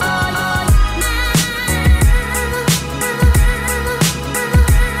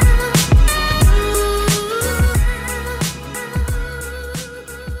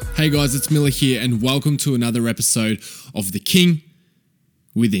Hey guys, it's Miller here and welcome to another episode of The King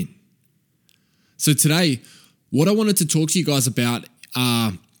Within. So today, what I wanted to talk to you guys about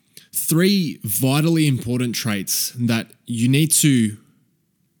are 3 vitally important traits that you need to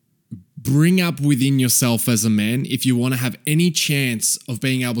bring up within yourself as a man if you want to have any chance of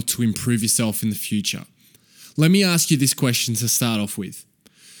being able to improve yourself in the future. Let me ask you this question to start off with.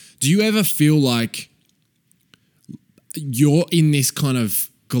 Do you ever feel like you're in this kind of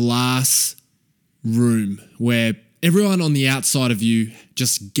glass room where everyone on the outside of you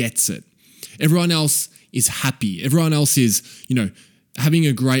just gets it? Everyone else is happy. Everyone else is, having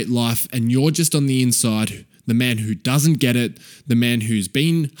a great life, and you're just on the inside, the man who doesn't get it, the man who's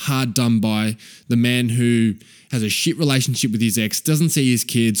been hard done by, the man who has a shit relationship with his ex, doesn't see his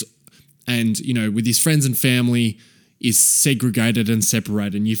kids, and, with his friends and family is segregated and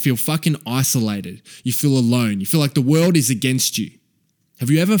separated, and you feel fucking isolated. You feel alone. You feel like the world is against you. Have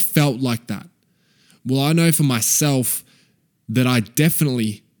you ever felt like that? Well, I know for myself that I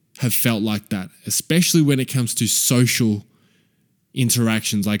definitely have felt like that, especially when it comes to social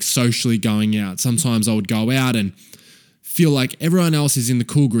interactions, like socially going out. Sometimes I would go out and feel like everyone else is in the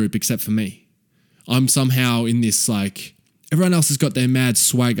cool group except for me. I'm somehow in this, everyone else has got their mad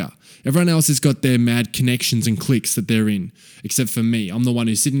swagger. Everyone else has got their mad connections and cliques that they're in, except for me. I'm the one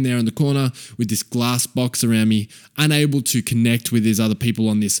who's sitting there in the corner with this glass box around me, unable to connect with these other people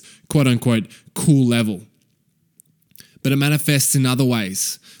on this quote-unquote cool level. But it manifests in other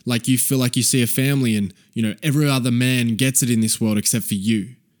ways. Like you feel like you see a family and, every other man gets it in this world except for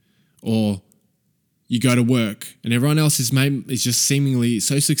you. Or you go to work and everyone else is just seemingly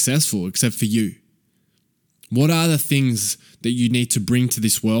so successful except for you. What are the things that you need to bring to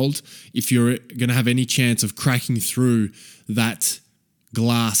this world if you're going to have any chance of cracking through that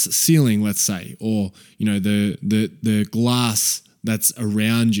glass ceiling, let's say, or, the glass that's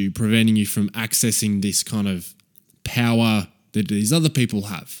around you, preventing you from accessing this kind of power that these other people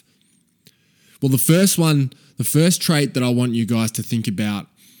have? Well, the first trait that I want you guys to think about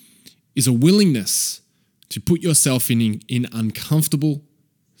is a willingness to put yourself in uncomfortable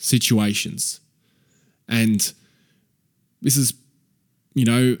situations. And this is,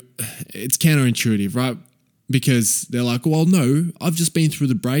 it's counterintuitive, right? Because they're like, well, no, I've just been through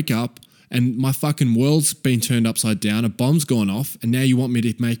the breakup and my fucking world's been turned upside down, a bomb's gone off, and now you want me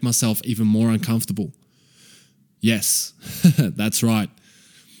to make myself even more uncomfortable. Yes, that's right.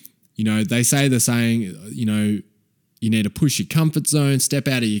 They say the saying, you need to push your comfort zone, step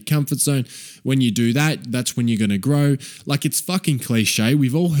out of your comfort zone. When you do that, that's when you're going to grow. Like, it's fucking cliche.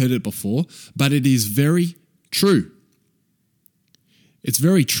 We've all heard it before, but it is very true. It's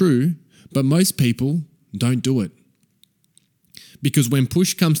very true, but most people don't do it. Because when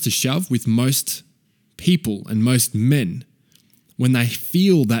push comes to shove with most people and most men, when they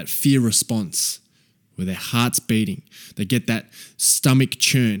feel that fear response, where their heart's beating, they get that stomach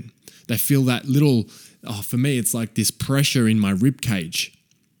churn, they feel that little, for me, it's like this pressure in my rib cage,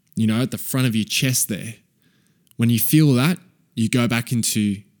 at the front of your chest there. When you feel that, you go back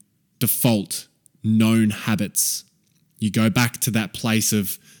into default known habits. You go back to that place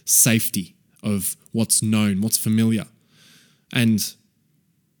of safety, of what's known, what's familiar. And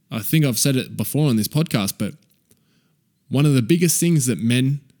I think I've said it before on this podcast, but one of the biggest things that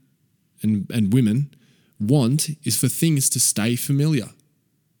men and women want is for things to stay familiar,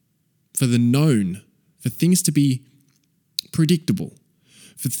 for the known, for things to be predictable.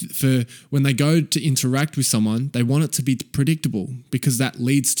 For when they go to interact with someone, they want it to be predictable because that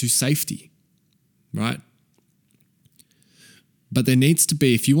leads to safety, right? But there needs to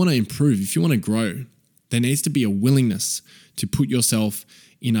be, if you want to improve, if you want to grow, there needs to be a willingness to put yourself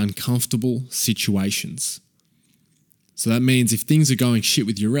in uncomfortable situations. So that means if things are going shit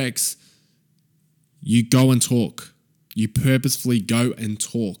with your ex, you go and talk. You purposefully go and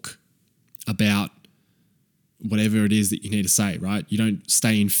talk about whatever it is that you need to say, right? You don't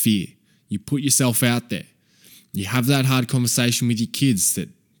stay in fear. You put yourself out there. You have that hard conversation with your kids that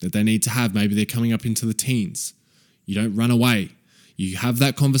they need to have. Maybe they're coming up into the teens. You don't run away. You have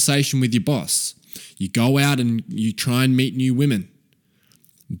that conversation with your boss. You go out and you try and meet new women.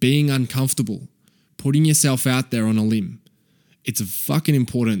 Being uncomfortable, putting yourself out there on a limb. It's a fucking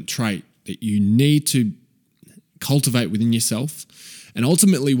important trait that you need to cultivate within yourself. And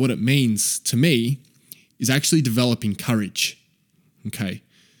ultimately what it means to me is actually developing courage, okay?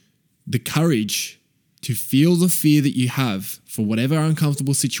 The courage to feel the fear that you have for whatever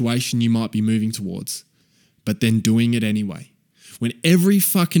uncomfortable situation you might be moving towards, but then doing it anyway. When every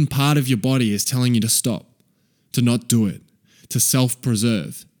fucking part of your body is telling you to stop, to not do it, to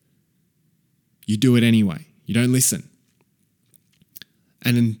self-preserve, you do it anyway. You don't listen.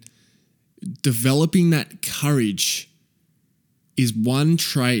 And developing that courage is one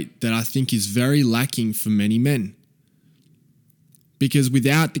trait that I think is very lacking for many men. Because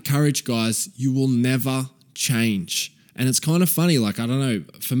without the courage, guys, you will never change. And it's kind of funny, like, I don't know,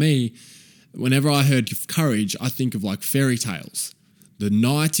 for me, whenever I heard of courage, I think of like fairy tales. The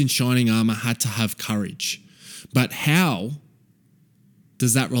knight in shining armor had to have courage. But how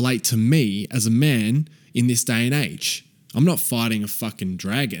does that relate to me as a man in this day and age? I'm not fighting a fucking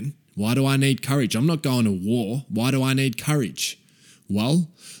dragon. Why do I need courage? I'm not going to war. Why do I need courage? Well,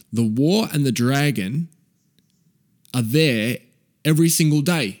 the war and the dragon are there every single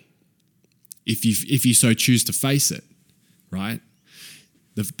day if you so choose to face it, right?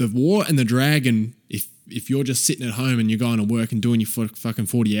 The war and the dragon, if you're just sitting at home and you're going to work and doing your fucking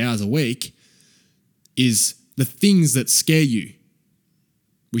 40 hours a week, is the things that scare you,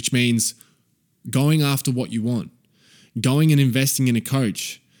 which means going after what you want, going and investing in a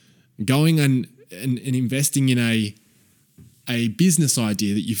coach, going and investing in a business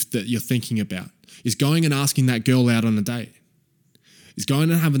idea that you're thinking about, is going and asking that girl out on a date, is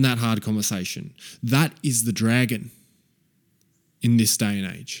going and having that hard conversation. That is the dragon in this day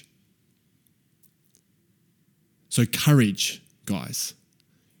and age. So courage, guys.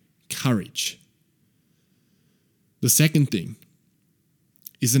 Courage. The second thing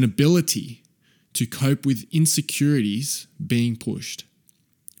is an ability to cope with insecurities being pushed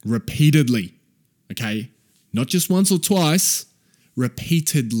repeatedly, okay? Not just once or twice,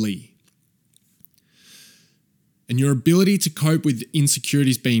 repeatedly. And your ability to cope with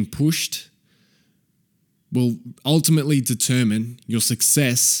insecurities being pushed will ultimately determine your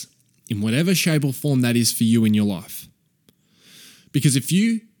success in whatever shape or form that is for you in your life. Because if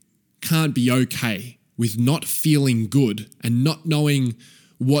you can't be okay with not feeling good and not knowing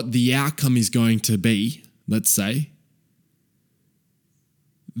what the outcome is going to be, let's say,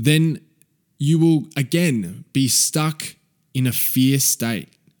 then you will again be stuck in a fear state.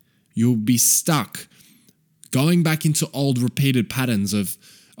 You'll be stuck going back into old repeated patterns of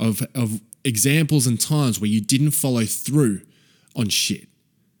examples and times where you didn't follow through on shit,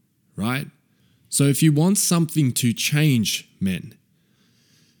 right? So if you want something to change, men,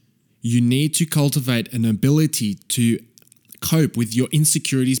 you need to cultivate an ability to cope with your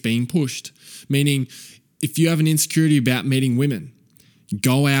insecurities being pushed. Meaning, if you have an insecurity about meeting women,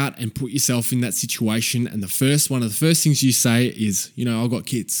 go out and put yourself in that situation, and one of the first things you say is, I've got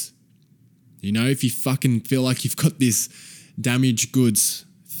kids. If you fucking feel like you've got this damaged goods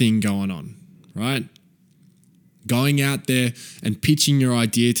thing going on, right? Going out there and pitching your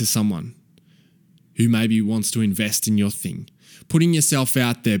idea to someone who maybe wants to invest in your thing. Putting yourself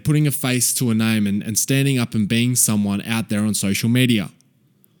out there, putting a face to a name and standing up and being someone out there on social media.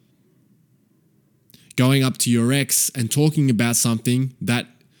 Going up to your ex and talking about something that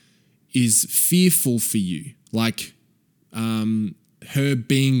is fearful for you, like her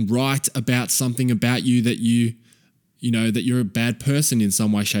being right about something about you that that you're a bad person in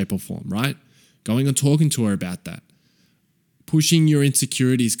some way, shape or form, right? Going and talking to her about that. Pushing your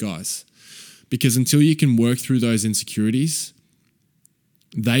insecurities, guys. Because until you can work through those insecurities,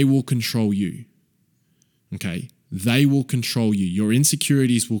 they will control you, okay? They will control you. Your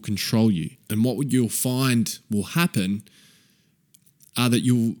insecurities will control you. And what you'll find will happen are that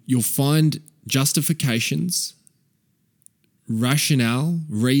you'll find justifications, rationale,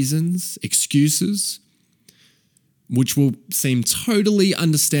 reasons, excuses, which will seem totally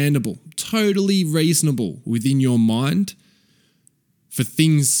understandable, totally reasonable within your mind for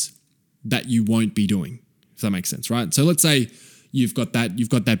things that you won't be doing, if that makes sense, right? So let's say you've got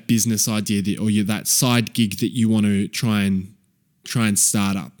that business idea that side gig that you want to try and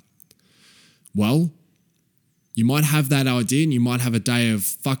start up. Well, you might have that idea and you might have a day of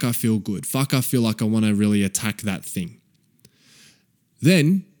fuck, I feel good. Fuck, I feel like I want to really attack that thing.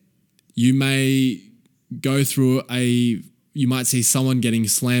 Then you may go through you might see someone getting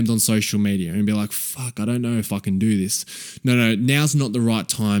slammed on social media and be like, fuck, I don't know if I can do this. No, now's not the right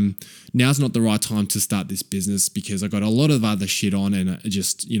time. Now's not the right time to start this business because I got a lot of other shit on and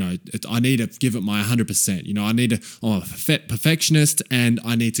I need to give it my 100%. I'm a perfectionist and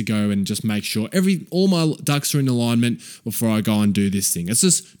I need to go and just make sure all my ducks are in alignment before I go and do this thing. That's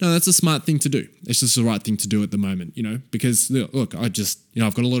a smart thing to do. It's just the right thing to do at the moment, because look, I've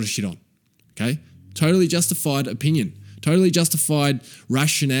got a lot of shit on, okay? Totally justified opinion. Totally justified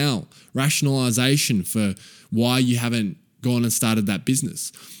rationalization for why you haven't gone and started that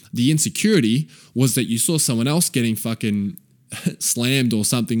business. The insecurity was that you saw someone else getting fucking slammed or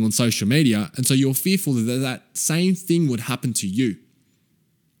something on social media, and so you're fearful that same thing would happen to you.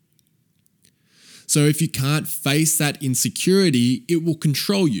 So if you can't face that insecurity, it will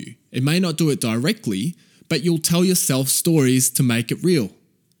control you. It may not do it directly, but you'll tell yourself stories to make it real.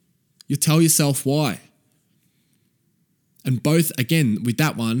 You tell yourself why. And both, again, with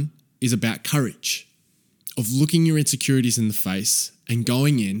that one, is about courage, of looking your insecurities in the face and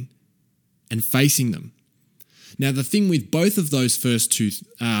going in and facing them. Now, the thing with both of those first two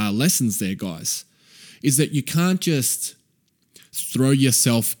lessons there, guys, is that you can't just throw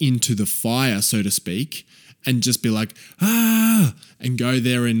yourself into the fire, so to speak, and just be like, and go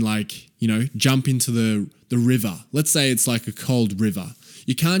there and jump into the river. Let's say it's like a cold river.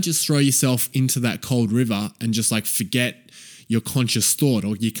 You can't just throw yourself into that cold river and just forget your conscious thought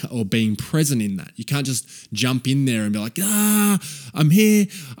or being present in that. You can't just jump in there and be like, I'm here,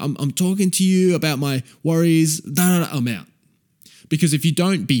 I'm talking to you about my worries, I'm out. Because if you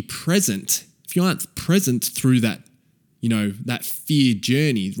don't be present, if you aren't present through that, that fear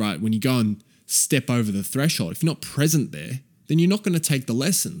journey, right? When you go and step over the threshold, if you're not present there, then you're not going to take the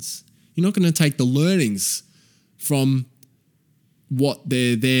lessons. You're not going to take the learnings from what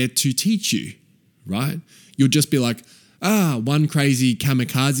they're there to teach you, right? You'll just be like, one crazy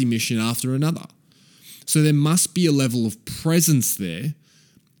kamikaze mission after another. So there must be a level of presence there.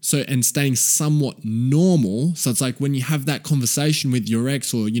 And staying somewhat normal. So it's like when you have that conversation with your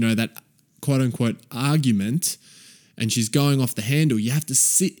ex or, that quote unquote argument and she's going off the handle, you have to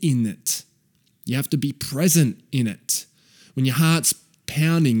sit in it. You have to be present in it. When your heart's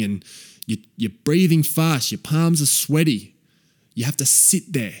pounding and you're breathing fast, your palms are sweaty, you have to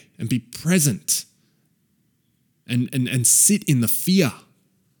sit there and be present. And sit in the fear.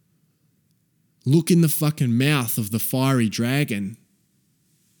 Look in the fucking mouth of the fiery dragon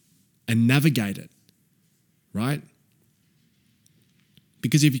and navigate it, right?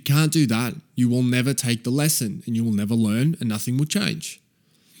 Because if you can't do that, you will never take the lesson and you will never learn and nothing will change.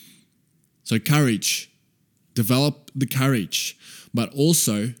 So courage, develop the courage, but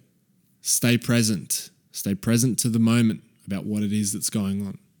also stay present. Stay present to the moment about what it is that's going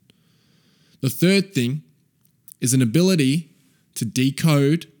on. The third thing is an ability to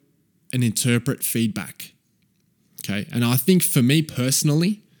decode and interpret feedback. Okay, and I think for me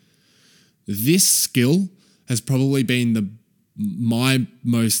personally, this skill has probably been my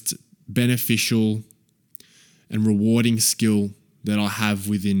most beneficial and rewarding skill that I have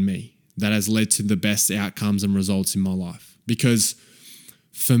within me that has led to the best outcomes and results in my life. Because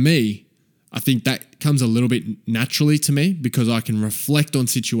for me, I think that comes a little bit naturally to me because I can reflect on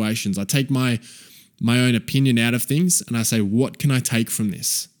situations. I take my own opinion out of things and I say, what can I take from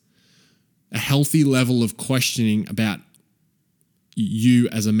this? A healthy level of questioning about you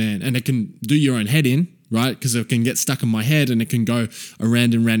as a man. And it can do your own head in, right? Because it can get stuck in my head and it can go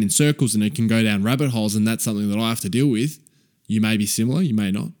around and round in circles and it can go down rabbit holes, and that's something that I have to deal with. You may be similar, you may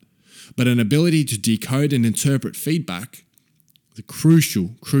not. But an ability to decode and interpret feedback is a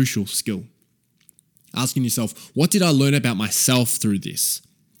crucial skill. Asking yourself, what did I learn about myself through this?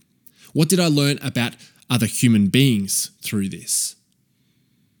 What did I learn about other human beings through this?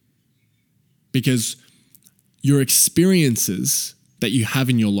 Because your experiences that you have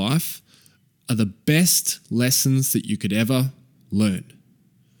in your life are the best lessons that you could ever learn.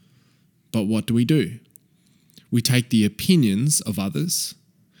 But what do? We take the opinions of others,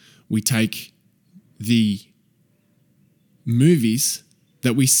 we take the movies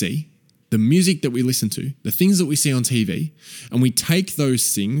that we see, the music that we listen to, the things that we see on TV, and we take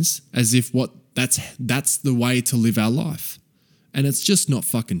those things as if that's the way to live our life. And it's just not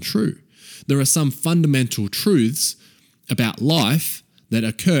fucking true. There are some fundamental truths about life that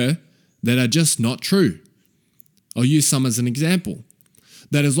occur that are just not true. I'll use some as an example.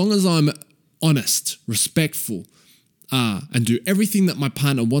 That as long as I'm honest, respectful, and do everything that my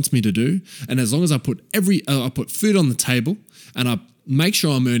partner wants me to do, and as long as I put food on the table and I make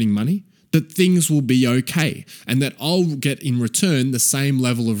sure I'm earning money, that things will be okay, and that I'll get in return the same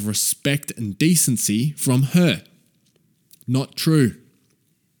level of respect and decency from her. Not true,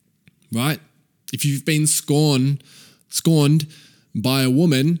 right? If you've been scorned by a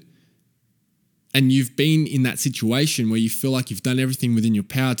woman and you've been in that situation where you feel like you've done everything within your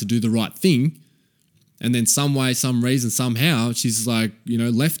power to do the right thing, and then some way, some reason, somehow she's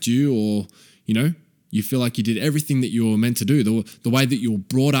left you, or, you feel like you did everything that you were meant to do, the way that you were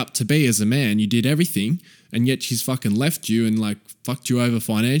brought up to be as a man, you did everything, and yet she's fucking left you and fucked you over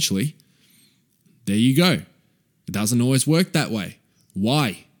financially. There you go. It doesn't always work that way.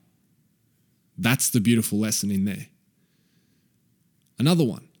 Why? That's the beautiful lesson in there. Another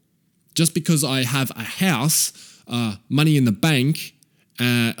one. Just because I have a house, money in the bank,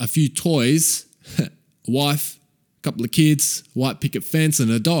 a few toys, a wife, a couple of kids, white picket fence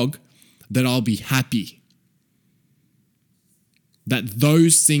and a dog, that I'll be happy. that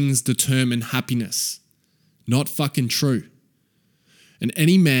those things determine happiness. Not fucking true. And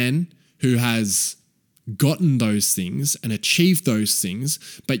any man who has gotten those things and achieved those things,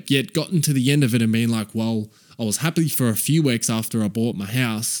 but yet gotten to the end of it and being like, well, I was happy for a few weeks after I bought my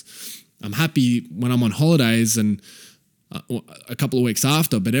house. I'm happy when I'm on holidays and a couple of weeks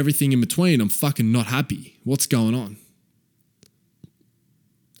after, but everything in between, I'm fucking not happy. What's going on?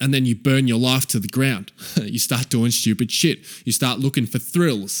 And then you burn your life to the ground. You start doing stupid shit. You start looking for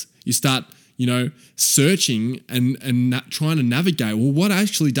thrills. You start, searching and trying to navigate, well, what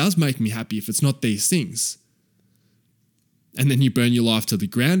actually does make me happy if it's not these things? And then you burn your life to the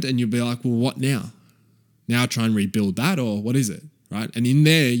ground and you'll be like, well, what now? Now try and rebuild that, or what is it, right? And in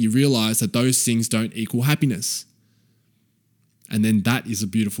there, you realize that those things don't equal happiness. And then that is a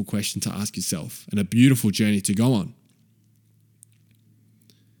beautiful question to ask yourself and a beautiful journey to go on.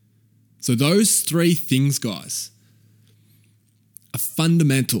 So those three things, guys, are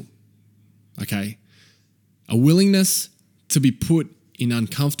fundamental, okay? A willingness to be put in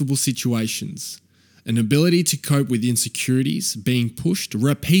uncomfortable situations, an ability to cope with insecurities, being pushed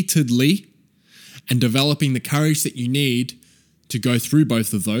repeatedly, and developing the courage that you need to go through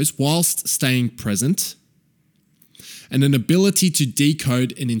both of those whilst staying present, and an ability to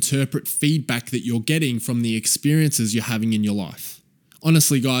decode and interpret feedback that you're getting from the experiences you're having in your life.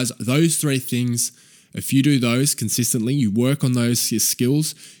 Honestly, guys, those three things, if you do those consistently, you work on those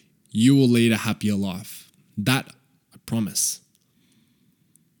skills, you will lead a happier life. That I promise.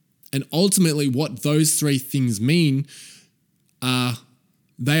 And ultimately, what those three things mean are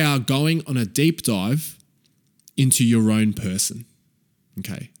they are going on a deep dive into your own person.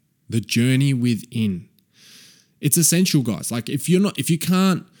 Okay? The journey within. It's essential, guys. Like you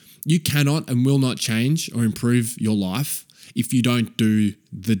cannot and will not change or improve your life if you don't do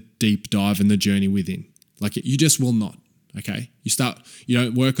the deep dive and the journey within. Like you just will not, okay? You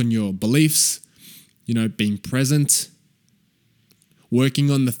don't work on your beliefs, being present,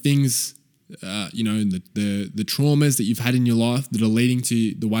 working on the things, the traumas that you've had in your life that are leading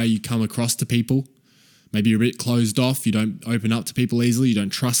to the way you come across to people. Maybe you're a bit closed off, you don't open up to people easily, you don't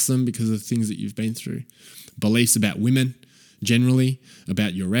trust them because of the things that you've been through. Beliefs about women, generally,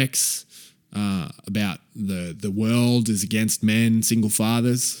 about your ex, about the world is against men, single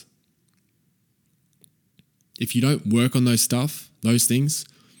fathers. If you don't work on those things,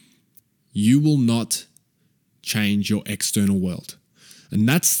 you will not change your external world. And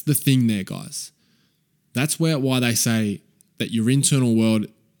that's the thing there, guys. That's why they say that your external world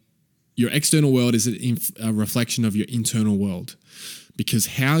is a reflection of your internal world. Because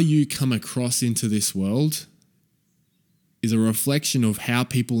how you come across into this world is a reflection of how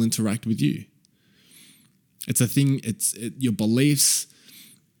people interact with you. It's a thing, your beliefs,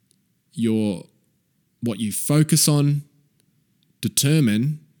 what you focus on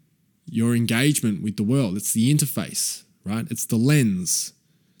determine your engagement with the world. It's the interface, right? It's the lens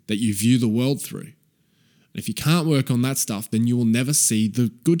that you view the world through. And if you can't work on that stuff, then you will never see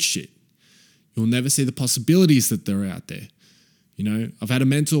the good shit. You'll never see the possibilities that are out there. I've had a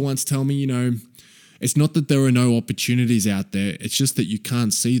mentor once tell me, it's not that there are no opportunities out there. It's just that you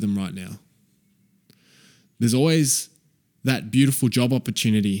can't see them right now. There's always that beautiful job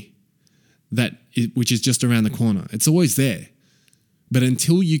opportunity which is just around the corner. It's always there. But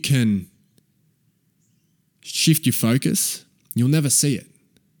until you can shift your focus, you'll never see it.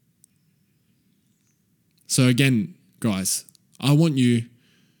 So again, guys, I want you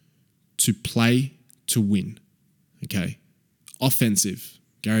to play to win, okay? Offensive,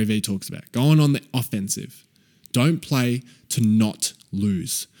 Gary Vee talks about. Going on the offensive. Don't play to not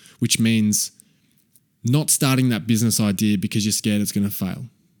lose, which means not starting that business idea because you're scared it's going to fail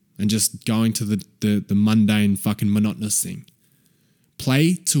and just going to the mundane fucking monotonous thing.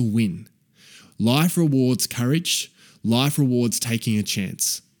 Play to win. Life rewards courage. Life rewards taking a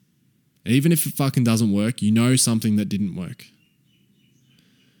chance. Even if it fucking doesn't work, you know something that didn't work.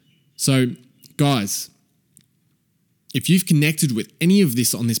 So, guys, if you've connected with any of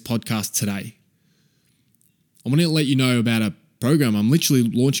this on this podcast today, I want to let you know about a program I'm literally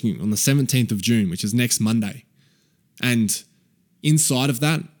launching on the 17th of June, which is next Monday. And inside of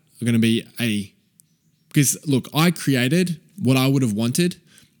that are going to be because look, I created what I would have wanted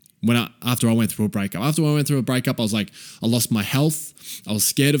after I went through a breakup. After I went through a breakup, I was like, I lost my health. I was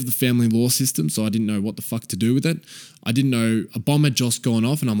scared of the family law system, so I didn't know what the fuck to do with it. I didn't know a bomb had just gone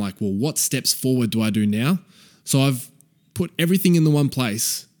off, and I'm like, well, what steps forward do I do now? So I've put everything in the one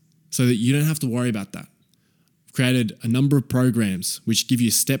place so that you don't have to worry about that. I've created a number of programs which give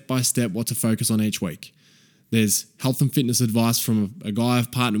you step-by-step what to focus on each week. There's health and fitness advice from a guy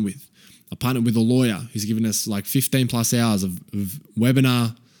I've partnered with. I partnered with a lawyer who's given us like 15 plus hours of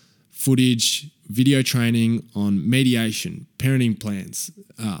webinar footage, video training on mediation, parenting plans,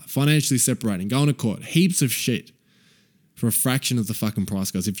 financially separating, going to court, heaps of shit for a fraction of the fucking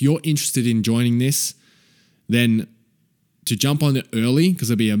price, guys. If you're interested in joining this, then to jump on it early, because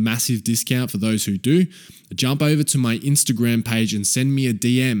there'll be a massive discount for those who do, jump over to my Instagram page and send me a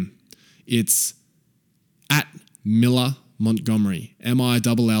DM. It's at Miller Montgomery,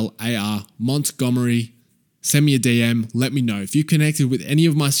 MILLAR Montgomery. Send me a DM. Let me know. If you connected with any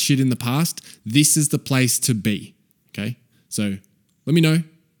of my shit in the past, this is the place to be. Okay? So let me know.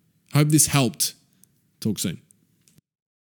 Hope this helped. Talk soon.